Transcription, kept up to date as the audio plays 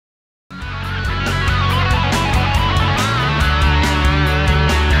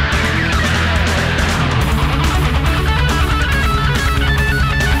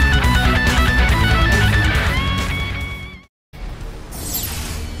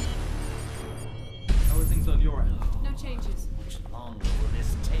more? No changes. How long will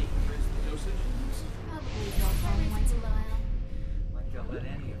this take? Dosage? Probably go home once in a while. Like they'll let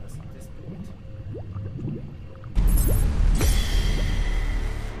any of us at this point.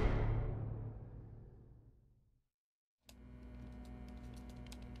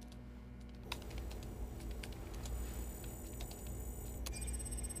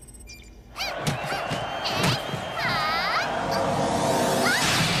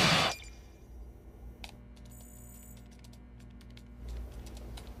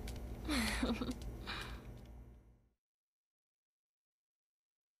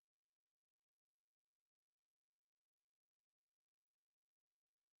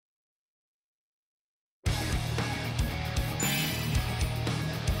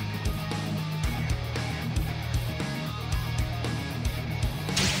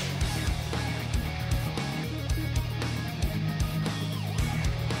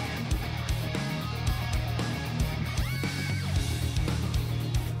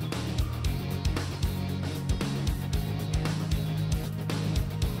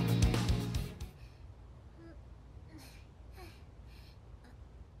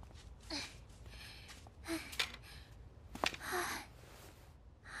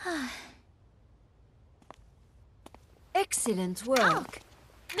 Excellent work. Oh,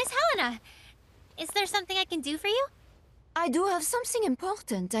 Miss Helena, is there something I can do for you? I do have something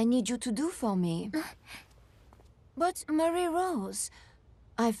important I need you to do for me. But, Marie Rose,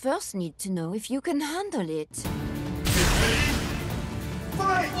 I first need to know if you can handle it.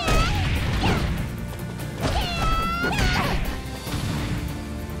 Fight!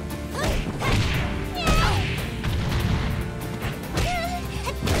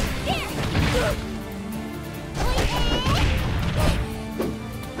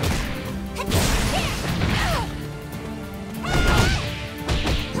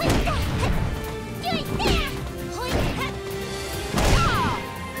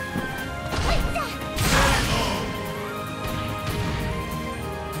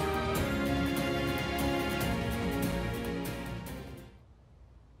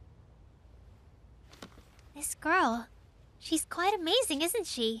 This girl, she's quite amazing, isn't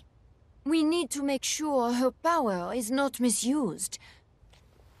she? We need to make sure her power is not misused.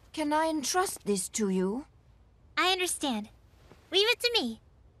 Can I entrust this to you? I understand. Leave it to me.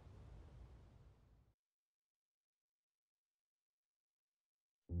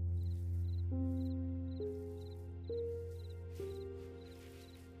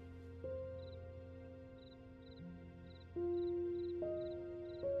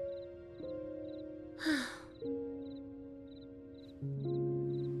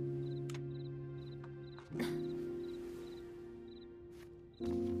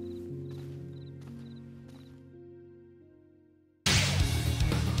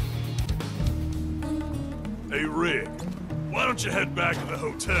 Hey, Rick, why don't you head back to the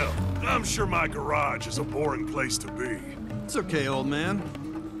hotel? I'm sure my garage is a boring place to be. It's okay, old man.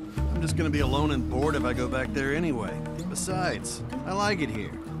 I'm just gonna be alone and bored if I go back there anyway. Besides, I like it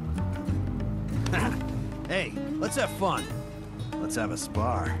here. Hey, let's have fun. Let's have a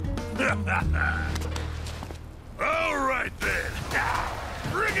spar. All right, then.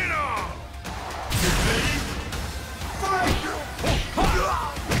 Bring it on!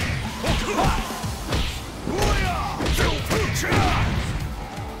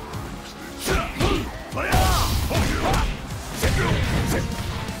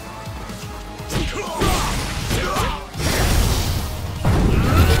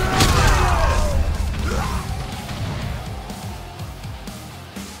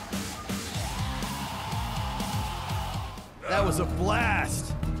 That was a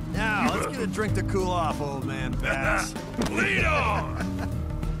blast. Now, let's get a drink to cool off, old man Bass. Lead on!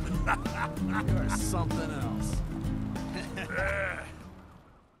 You're something else.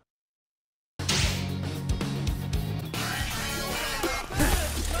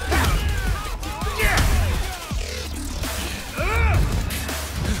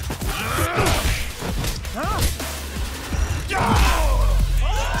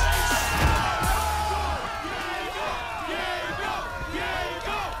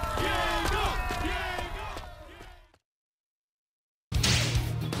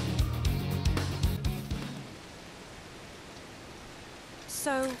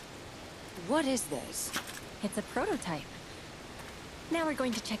 So, what is this? It's a prototype. Now we're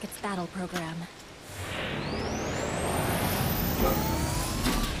going to check its battle program.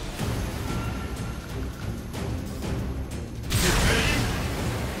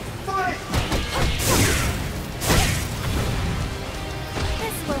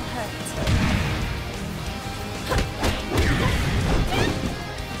 This will hurt.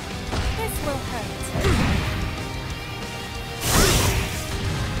 This will hurt.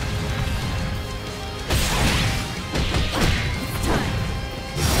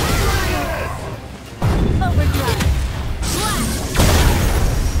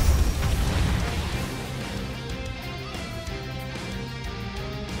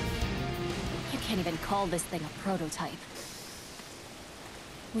 even call this thing a prototype.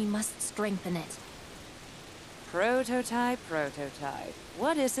 We must strengthen it. Prototype.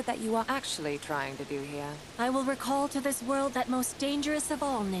 What is it that you are actually trying to do here? I will recall to this world that most dangerous of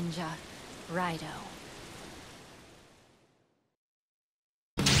all ninja, Raido.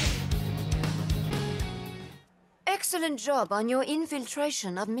 Excellent job on your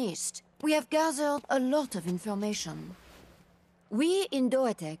infiltration of Mist. We have gathered a lot of information. We in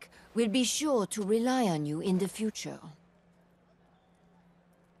DOATEC will be sure to rely on you in the future.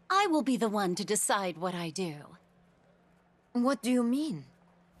 I will be the one to decide what I do. What do you mean?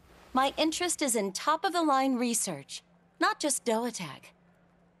 My interest is in top-of-the-line research, not just DOATEC.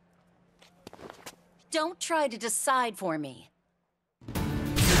 Don't try to decide for me.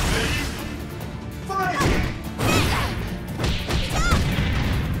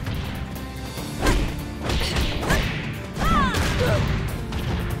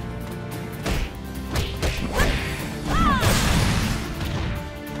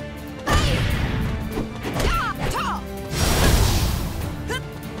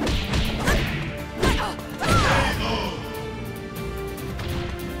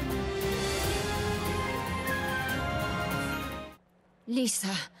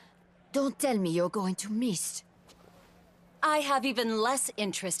 Lisa, don't tell me you're going to Mist. I have even less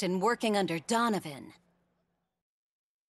interest in working under Donovan.